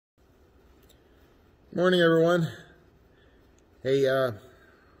Morning, everyone. Hey,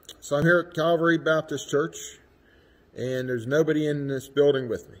 so I'm here at Calvary Baptist Church, and there's nobody in this building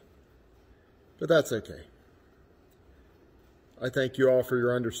with me, but that's okay. I thank you all for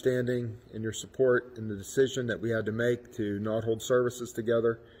your understanding and your support in the decision that we had to make to not hold services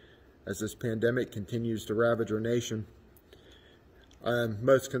together as this pandemic continues to ravage our nation. I'm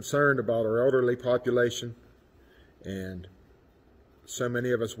most concerned about our elderly population and so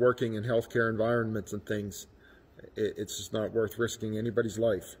many of us working in healthcare environments and things. It's just not worth risking anybody's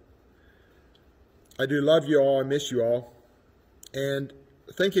life. I do love you all. I miss you all. And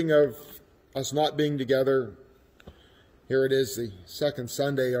thinking of us not being together, here it is, the second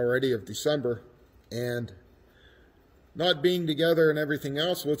Sunday already of December, and not being together and everything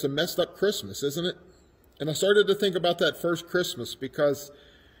else, well, it's a messed up Christmas, isn't it? And I started to think about that first Christmas because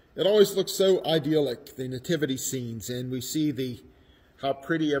it always looks so idyllic, the nativity scenes, and we see how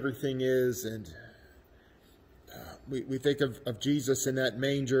pretty everything is, and we think of Jesus in that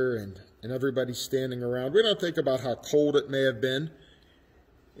manger and everybody standing around. We don't think about how cold it may have been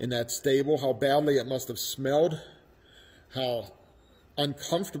in that stable, how badly it must have smelled, how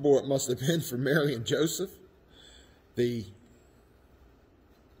uncomfortable it must have been for Mary and Joseph, the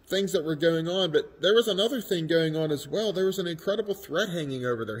things that were going on. But there was another thing going on as well. There was an incredible threat hanging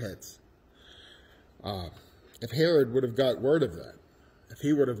over their heads. If Herod would have got word of that, if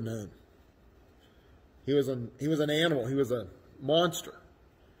he would have known. He was an animal. He was a monster.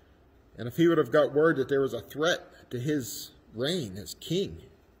 And if he would have got word that there was a threat to his reign as king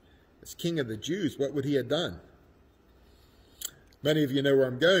of the Jews, what would he have done? Many of you know where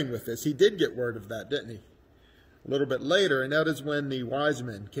I'm going with this. He did get word of that, didn't he? A little bit later, and that is when the wise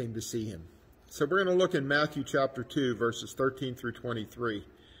men came to see him. So we're going to look in Matthew chapter 2, verses 13 through 23.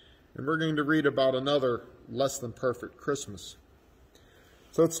 And we're going to read about another less than perfect Christmas.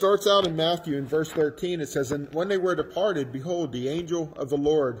 So it starts out in Matthew in verse 13. It says, "And when they were departed, behold, the angel of the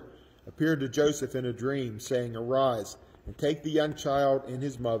Lord appeared to Joseph in a dream, saying, Arise, and take the young child and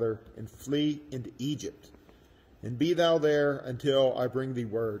his mother, and flee into Egypt. And be thou there until I bring thee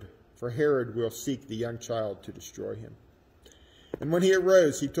word, for Herod will seek the young child to destroy him. And when he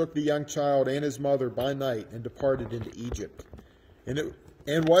arose, he took the young child and his mother by night, and departed into Egypt.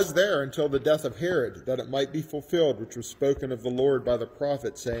 And was there until the death of Herod, that it might be fulfilled which was spoken of the Lord by the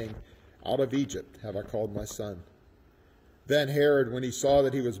prophet, saying, Out of Egypt have I called my son. Then Herod, when he saw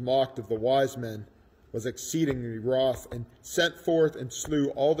that he was mocked of the wise men, was exceedingly wroth, and sent forth and slew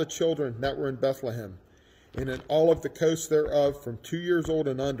all the children that were in Bethlehem, and in all of the coasts thereof, from 2 years old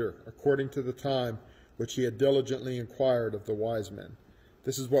and under, according to the time which he had diligently inquired of the wise men."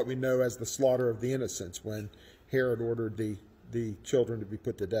 This is what we know as the slaughter of the innocents, when Herod ordered the children to be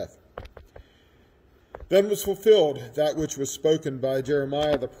put to death. "Then was fulfilled that which was spoken by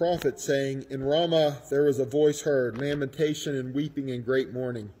Jeremiah the prophet, saying, In Ramah there was a voice heard, lamentation and weeping and great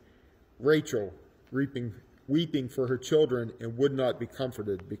mourning. Rachel weeping for her children, and would not be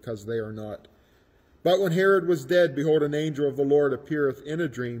comforted, because they are not. But when Herod was dead, behold, an angel of the Lord appeareth in a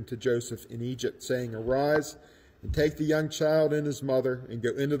dream to Joseph in Egypt, saying, Arise, and take the young child and his mother, and go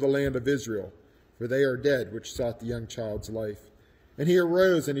into the land of Israel, for they are dead which sought the young child's life. And he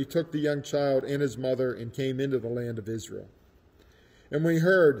arose, and he took the young child and his mother, and came into the land of Israel. And when he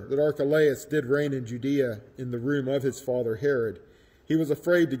heard that Archelaus did reign in Judea in the room of his father Herod, he was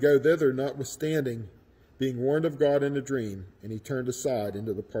afraid to go thither, notwithstanding, being warned of God in a dream, and he turned aside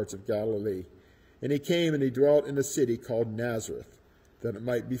into the parts of Galilee. And he came, and he dwelt in a city called Nazareth, that it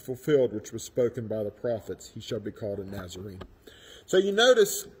might be fulfilled which was spoken by the prophets, He shall be called a Nazarene." So you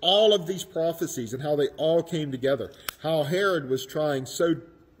notice all of these prophecies and how they all came together. How Herod was trying so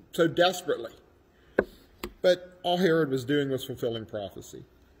desperately. But all Herod was doing was fulfilling prophecy.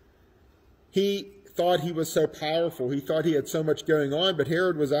 He thought he was so powerful. He thought he had so much going on. But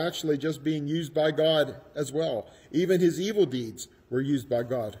Herod was actually just being used by God as well. Even his evil deeds were used by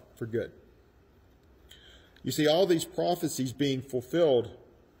God for good. You see, all these prophecies being fulfilled,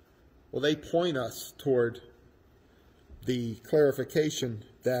 well, they point us toward the clarification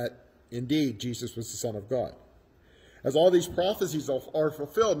that indeed Jesus was the Son of God. As all these prophecies are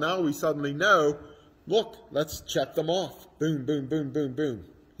fulfilled, now we suddenly know, look, let's check them off. Boom, boom, boom, boom, boom.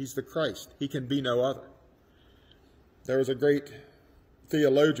 He's the Christ. He can be no other. There was a great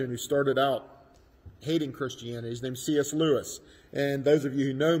theologian who started out hating Christianity. His name's C.S. Lewis. And those of you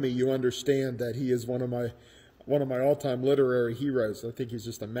who know me, you understand that he is one of my all-time literary heroes. I think he's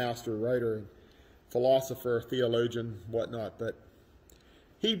just a master writer and philosopher, theologian, whatnot. But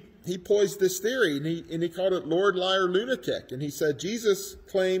he poised this theory, and he called it Lord, Liar, Lunatic. And he said Jesus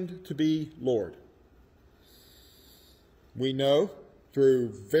claimed to be Lord. We know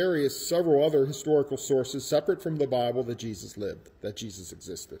through several other historical sources separate from the Bible that Jesus lived, that Jesus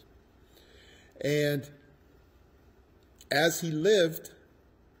existed. And as he lived,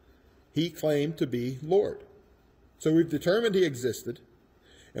 he claimed to be Lord. So we've determined he existed,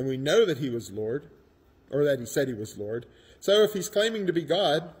 and we know that he was Lord, or that he said he was Lord. So if he's claiming to be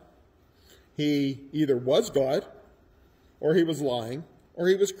God, he either was God, or he was lying, or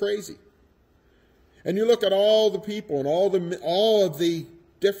he was crazy. And you look at all the people and all of the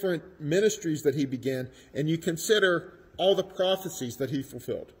different ministries that he began, and you consider all the prophecies that he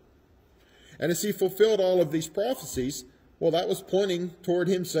fulfilled. And as he fulfilled all of these prophecies, well, that was pointing toward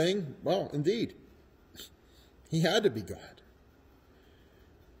him saying, well, indeed, he had to be God.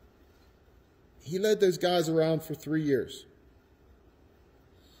 He led those guys around for 3 years.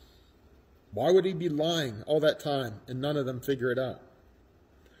 Why would he be lying all that time and none of them figure it out?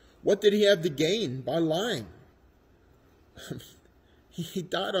 What did he have to gain by lying? He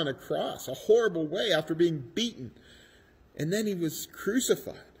died on a cross, a horrible way, after being beaten. And then he was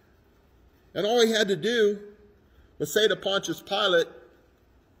crucified. And all he had to do was say to Pontius Pilate,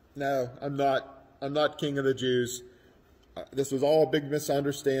 no, I'm not king of the Jews. This was all a big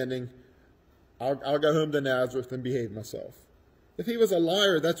misunderstanding. I'll go home to Nazareth and behave myself. If he was a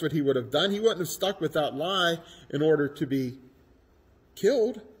liar, that's what he would have done. He wouldn't have stuck with that lie in order to be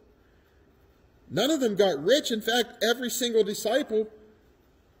killed. None of them got rich. In fact, every single disciple,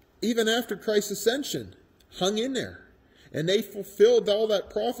 even after Christ's ascension, hung in there. And they fulfilled all that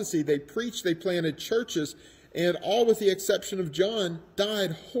prophecy. They preached, they planted churches, and all with the exception of John,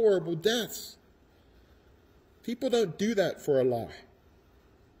 died horrible deaths. People don't do that for a lie.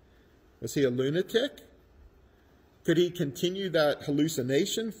 Was he a lunatic? Could he continue that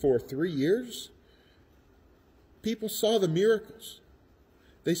hallucination for 3 years? People saw the miracles.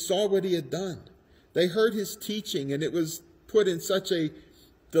 They saw what he had done. They heard his teaching, and it was put in such a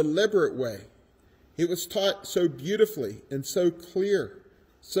deliberate way. It was taught so beautifully and so clear,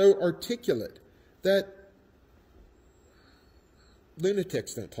 so articulate, that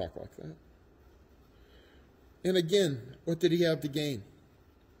lunatics don't talk like that. And again, what did he have to gain?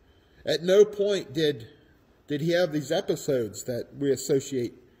 At no point did he have these episodes that we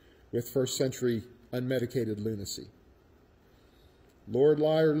associate with first century unmedicated lunacy. Lord,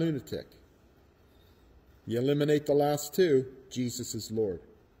 liar, lunatic. You eliminate the last two, Jesus is Lord.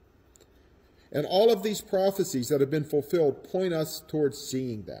 And all of these prophecies that have been fulfilled point us towards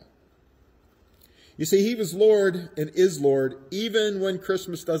seeing that. You see, he was Lord and is Lord even when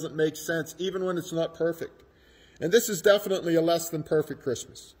Christmas doesn't make sense, even when it's not perfect. And this is definitely a less than perfect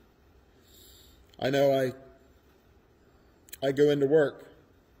Christmas. I know I go into work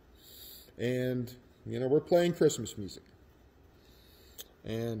and, we're playing Christmas music.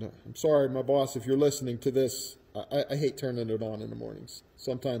 And I'm sorry, my boss, if you're listening to this, I hate turning it on in the mornings.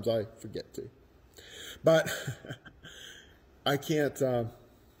 Sometimes I forget to. But I can't, I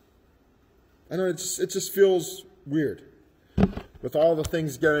know it just feels weird with all the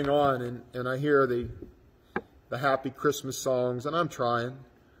things going on, and I hear the happy Christmas songs, and I'm trying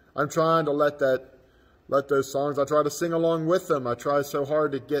to let those songs, I try to sing along with them. I try so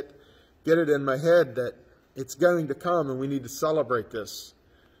hard to get it in my head that it's going to come and we need to celebrate this.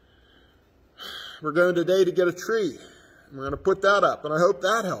 We're going today to get a tree. We're going to put that up, and I hope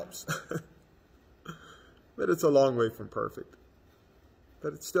that helps. But it's a long way from perfect.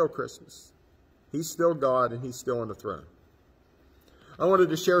 But it's still Christmas. He's still God, and he's still on the throne. I wanted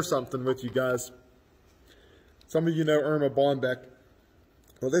to share something with you guys. Some of you know Irma Bombeck.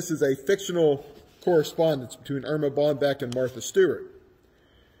 Well, this is a fictional correspondence between Irma Bombeck and Martha Stewart.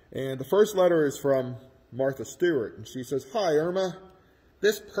 And the first letter is from Martha Stewart, and she says, "Hi, Irma.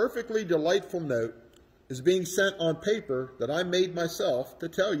 This perfectly delightful note is being sent on paper that I made myself to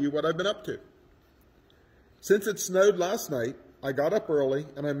tell you what I've been up to. Since it snowed last night, I got up early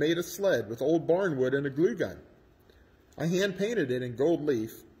and I made a sled with old barnwood and a glue gun. I hand-painted it in gold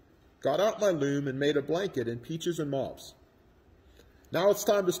leaf, got out my loom and made a blanket in peaches and mauves. Now it's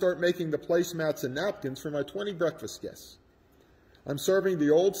time to start making the placemats and napkins for my 20 breakfast guests. I'm serving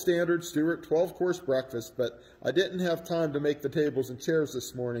the old standard Stewart 12-course breakfast, but I didn't have time to make the tables and chairs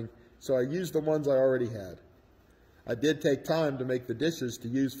this morning, so I used the ones I already had. I did take time to make the dishes to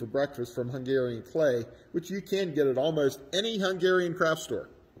use for breakfast from Hungarian clay, which you can get at almost any Hungarian craft store.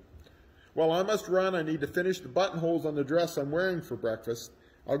 While I must run, I need to finish the buttonholes on the dress I'm wearing for breakfast.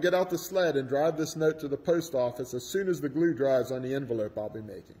 I'll get out the sled and drive this note to the post office as soon as the glue dries on the envelope I'll be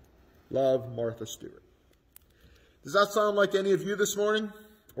making. Love, Martha Stewart." Does that sound like any of you this morning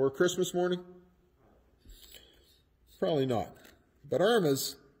or Christmas morning? Probably not. But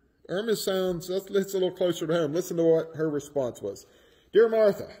Irma's sounds, it's a little closer to home. Listen to what her response was. Dear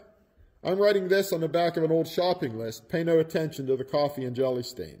Martha, I'm writing this on the back of an old shopping list. Pay no attention to the coffee and jelly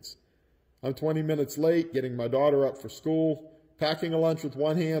stains. I'm 20 minutes late, getting my daughter up for school, packing a lunch with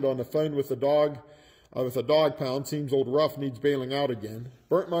one hand, on the phone with a dog pound. Seems old Ruff needs bailing out again.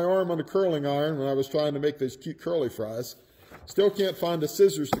 Burnt my arm on a curling iron when I was trying to make those cute curly fries. Still can't find the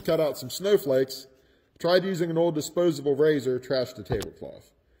scissors to cut out some snowflakes. Tried using an old disposable razor, trashed the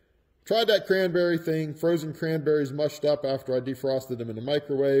tablecloth. Tried that cranberry thing, frozen cranberries mushed up after I defrosted them in the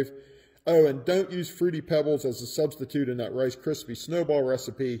microwave. Oh, and don't use Fruity Pebbles as a substitute in that Rice Krispie snowball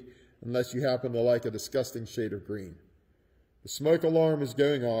recipe unless you happen to like a disgusting shade of green. The smoke alarm is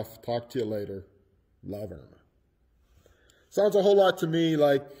going off. Talk to you later. Love, Irma. Sounds a whole lot to me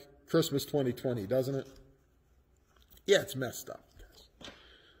like Christmas 2020, doesn't it? Yeah, it's messed up.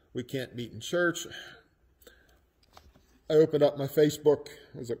 We can't meet in church. I opened up my Facebook,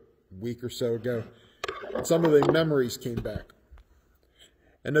 it was a week or so ago, and some of the memories came back.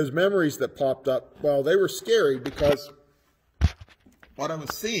 And those memories that popped up, well, they were scary because what I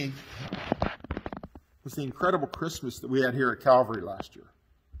was seeing was the incredible Christmas that we had here at Calvary last year.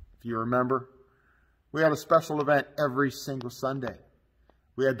 If you remember, we had a special event every single Sunday.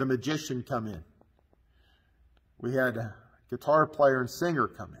 We had the magician come in. We had a guitar player and singer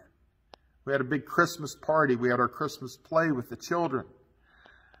come in. We had a big Christmas party. We had our Christmas play with the children.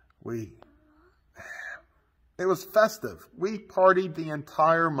 It was festive. We partied the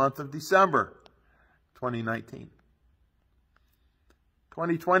entire month of December 2019.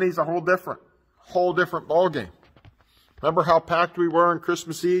 2020 is a whole different ballgame. Remember how packed we were on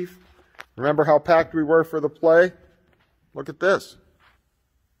Christmas Eve? Remember how packed we were for the play? Look at this.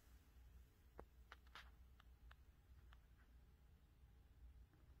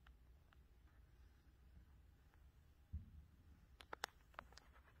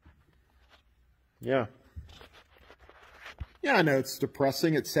 Yeah. Yeah, I know it's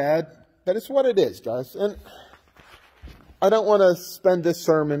depressing, it's sad, but it's what it is, guys. And I don't want to spend this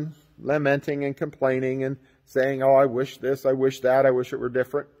sermon lamenting and complaining and saying, oh, I wish this, I wish that, I wish it were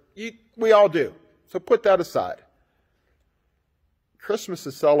different. We all do. So put that aside. Christmas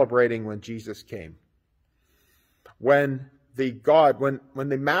is celebrating when Jesus came. When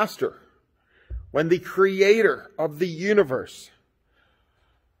the Master, when the Creator of the universe,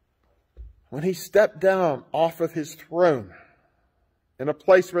 when he stepped down off of his throne in a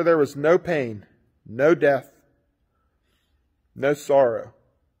place where there was no pain, no death, no sorrow.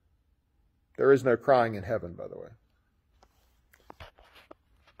 There is no crying in heaven, by the way.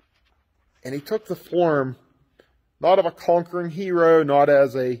 And he took the form not of a conquering hero, not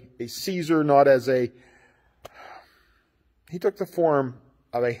as a Caesar, he took the form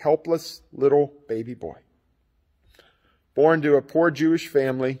of a helpless little baby boy, born to a poor Jewish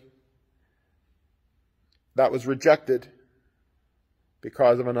family that was rejected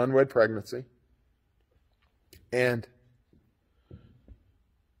because of an unwed pregnancy, and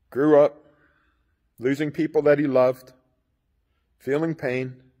grew up losing people that he loved, feeling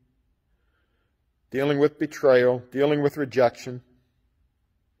pain, dealing with betrayal, dealing with rejection.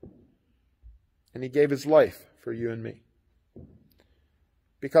 And he gave his life for you and me.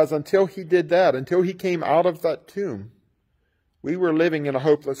 Because until he did that, until he came out of that tomb, we were living in a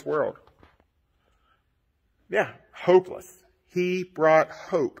hopeless world. Yeah, hopeless. He brought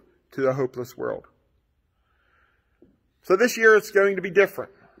hope to the hopeless world. So this year it's going to be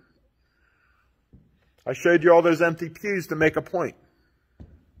different. I showed you all those empty pews to make a point.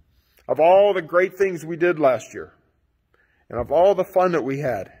 Of all the great things we did last year, and of all the fun that we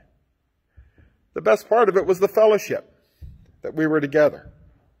had, the best part of it was the fellowship, that we were together.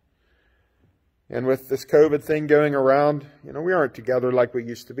 And with this COVID thing going around, we aren't together like we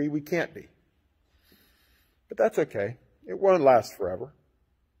used to be. We can't be. But that's okay. It won't last forever.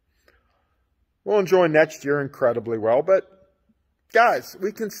 We'll enjoy next year incredibly well, but guys,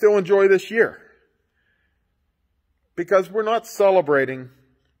 we can still enjoy this year. Because we're not celebrating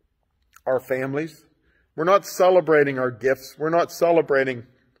our families. We're not celebrating our gifts. We're not celebrating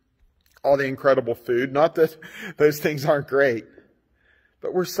all the incredible food. Not that those things aren't great.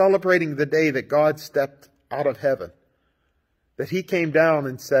 But we're celebrating the day that God stepped out of heaven. That he came down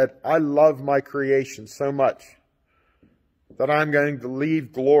and said, I love my creation so much that I'm going to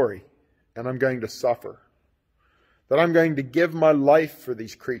leave glory and I'm going to suffer. That I'm going to give my life for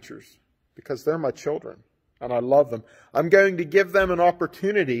these creatures because they're my children and I love them. I'm going to give them an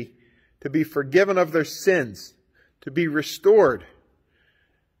opportunity to be forgiven of their sins, to be restored.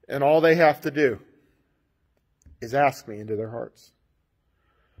 And all they have to do is ask me into their hearts.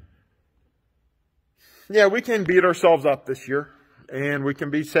 Yeah, we can beat ourselves up this year, and we can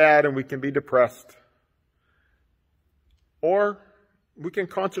be sad and we can be depressed. Or we can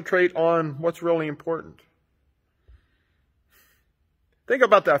concentrate on what's really important. Think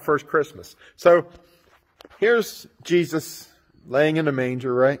about that first Christmas. So here's Jesus laying in a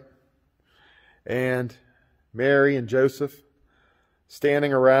manger, right? And Mary and Joseph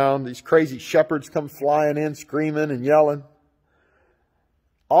standing around. These crazy shepherds come flying in, screaming and yelling.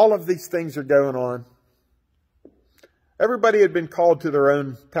 All of these things are going on. Everybody had been called to their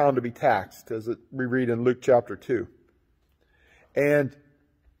own town to be taxed, as we read in Luke chapter 2. And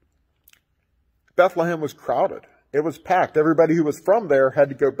Bethlehem was crowded. It was packed. Everybody who was from there had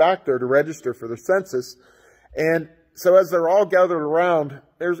to go back there to register for their census. And so as they're all gathered around,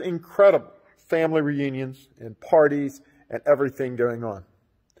 there's incredible family reunions and parties and everything going on.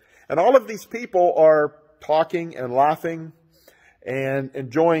 And all of these people are talking and laughing and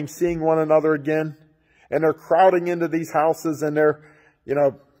enjoying seeing one another again. And they're crowding into these houses, and they're,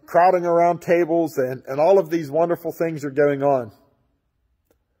 crowding around tables, and all of these wonderful things are going on.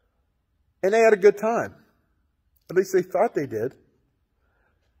 And they had a good time. At least they thought they did.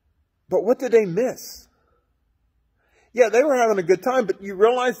 But what did they miss? Yeah, they were having a good time, but you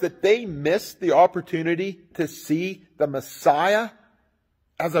realize that they missed the opportunity to see the Messiah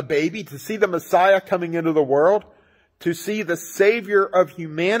as a baby, to see the Messiah coming into the world, to see the Savior of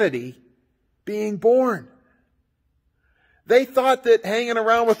humanity being born. They thought that hanging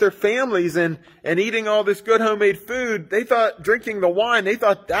around with their families and eating all this good homemade food, they thought drinking the wine, they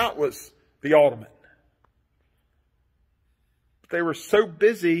thought that was the ultimate. They were so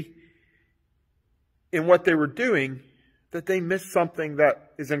busy in what they were doing that they missed something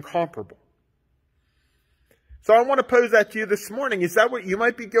that is incomparable. So I want to pose that to you this morning. Is that what you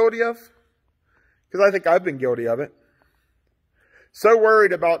might be guilty of? Because I think I've been guilty of it. So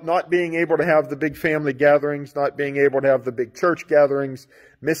worried about not being able to have the big family gatherings, not being able to have the big church gatherings,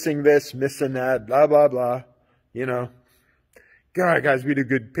 missing this, missing that, blah, blah, blah. God, guys, we do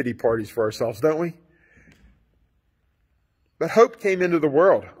good pity parties for ourselves, don't we? But hope came into the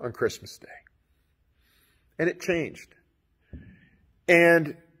world on Christmas Day. And it changed.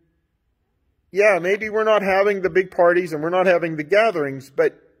 And yeah, maybe we're not having the big parties and we're not having the gatherings,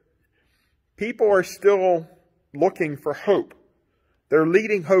 but people are still looking for hope. They're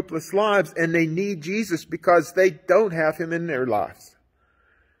leading hopeless lives, and they need Jesus because they don't have Him in their lives.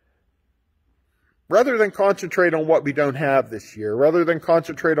 Rather than concentrate on what we don't have this year, rather than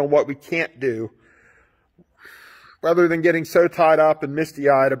concentrate on what we can't do, rather than getting so tied up and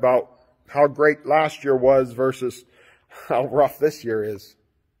misty-eyed about how great last year was versus how rough this year is,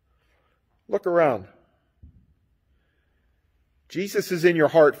 look around. Jesus is in your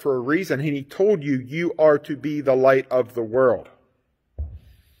heart for a reason, and He told you, you are to be the light of the world.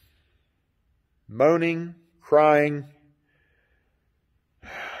 Moaning, crying,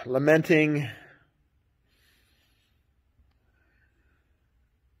 lamenting.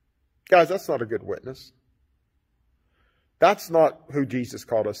 Guys, that's not a good witness. That's not who Jesus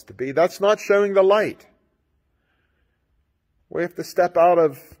called us to be. That's not showing the light. We have to step out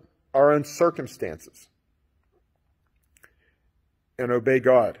of our own circumstances and obey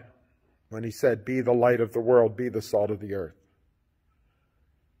God when He said, be the light of the world, be the salt of the earth.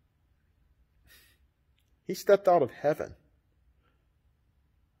 He stepped out of heaven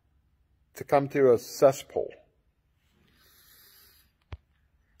to come to a cesspool.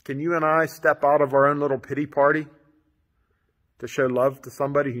 Can you and I step out of our own little pity party to show love to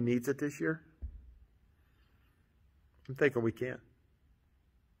somebody who needs it this year? I'm thinking we can.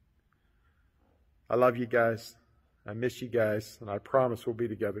 I love you guys. I miss you guys. And I promise we'll be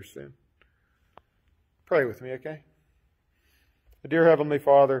together soon. Pray with me, okay? Dear Heavenly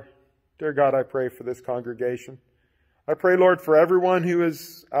Father, dear God, I pray for this congregation. I pray, Lord, for everyone who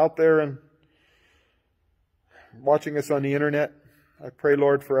is out there and watching us on the internet. I pray,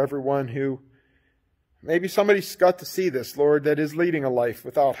 Lord, for everyone who maybe somebody's got to see this, Lord, that is leading a life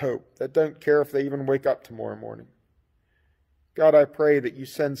without hope, that don't care if they even wake up tomorrow morning. God, I pray that you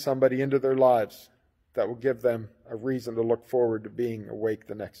send somebody into their lives that will give them a reason to look forward to being awake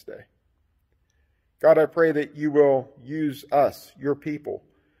the next day. God, I pray that you will use us, your people.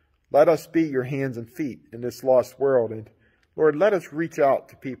 Let us be your hands and feet in this lost world. And Lord, let us reach out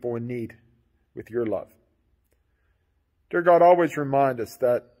to people in need with your love. Dear God, always remind us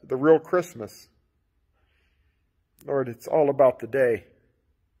that the real Christmas, Lord, it's all about the day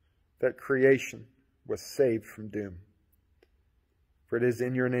that creation was saved from doom. For it is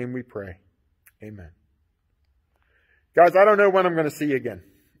in your name we pray. Amen. Guys, I don't know when I'm going to see you again.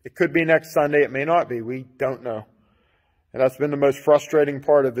 It could be next Sunday. It may not be. We don't know. And that's been the most frustrating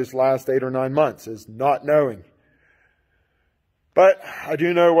part of this last 8 or 9 months, is not knowing. But I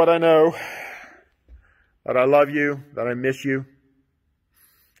do know what I know, that I love you, that I miss you,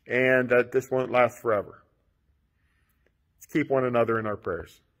 and that this won't last forever. Let's keep one another in our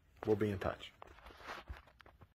prayers. We'll be in touch.